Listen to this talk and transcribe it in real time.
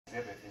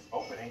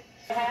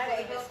A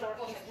historic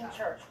Houston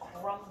church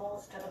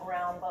crumbles to the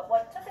ground, but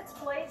what took its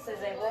place is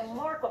a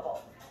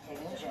remarkable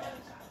hidden gem.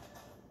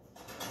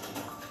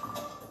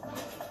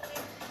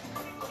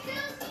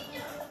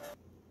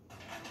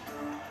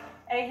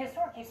 A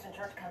historic Houston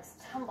church comes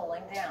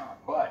tumbling down.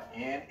 But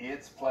in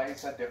its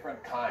place, a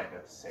different kind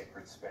of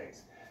sacred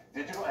space.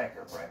 Digital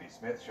anchor Brandy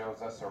Smith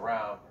shows us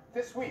around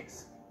this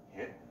week's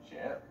hidden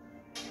gem.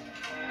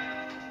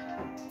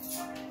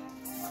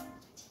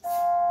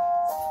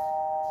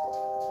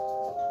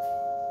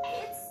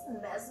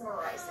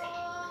 Mesmerizing,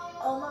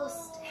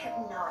 almost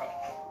hypnotic.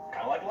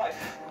 Kind of like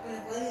life.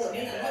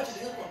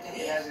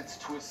 It has its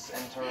twists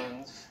and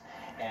turns,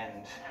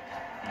 and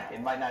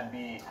it might not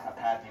be a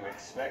path you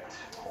expect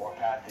or a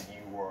path that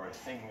you were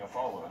thinking of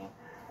following.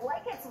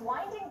 Like its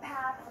winding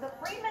path, the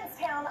Freedmen's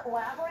town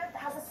Labyrinth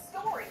has a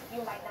story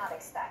you might not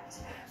expect.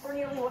 For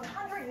nearly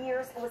 100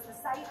 years, it was the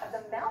site of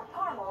the Mount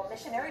Carmel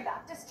Missionary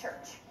Baptist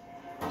Church.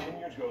 10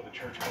 years ago, the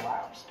church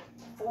collapsed.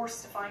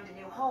 Forced to find a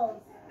new home,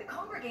 the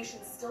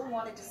congregation still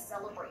wanted to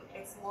celebrate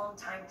its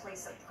longtime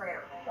place of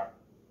prayer.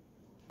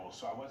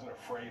 So I wasn't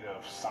afraid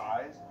of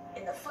size.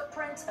 In the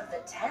footprint of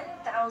the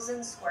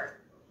 10,000 square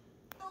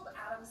feet,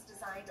 Adams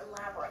designed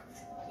a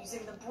labyrinth,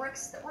 using the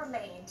bricks that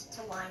remained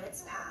to line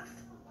its path.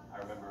 I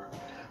remember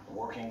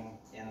working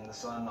in the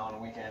sun on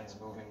weekends,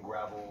 moving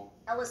gravel.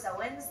 Ellis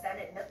Owens, then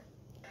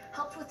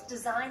helped with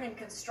design and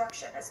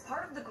construction as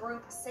part of the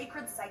group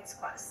Sacred Sites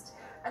Quest,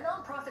 a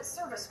nonprofit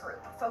service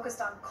group focused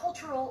on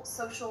cultural,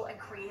 social, and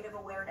creative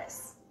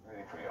awareness.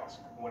 Really pretty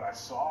awesome. When I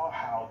saw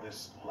how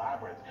this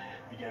labyrinth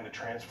began to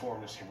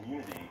transform this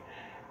community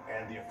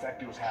and the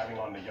effect it was having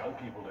on the young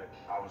people that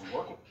I was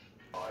working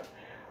on,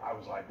 I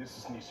was like,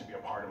 this needs to be a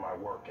part of my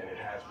work, and it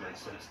has been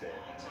since then.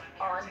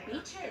 On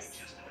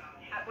beaches,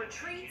 at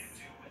retreats,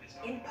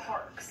 in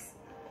parks,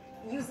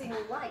 using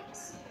light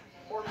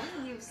or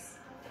reuse,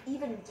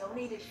 even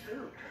donated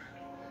food.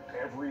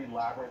 Every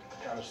labyrinth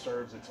kind of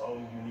serves its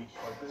own unique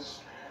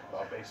purpose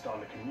based on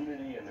the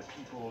community and the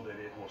people that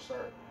it will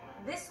serve.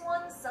 This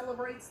one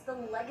celebrates the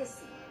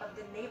legacy of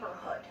the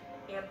neighborhood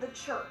and the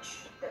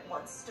church that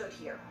once stood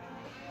here.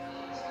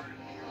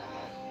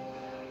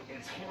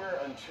 It's here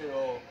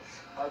until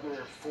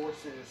other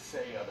forces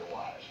say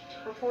otherwise.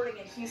 Reporting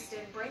in Houston,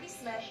 Brandy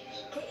Smith,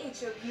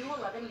 KHOU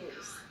 11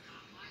 News.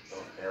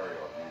 Those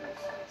aerial views,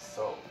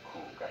 so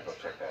cool. Gotta go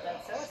check that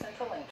out. That's so essential.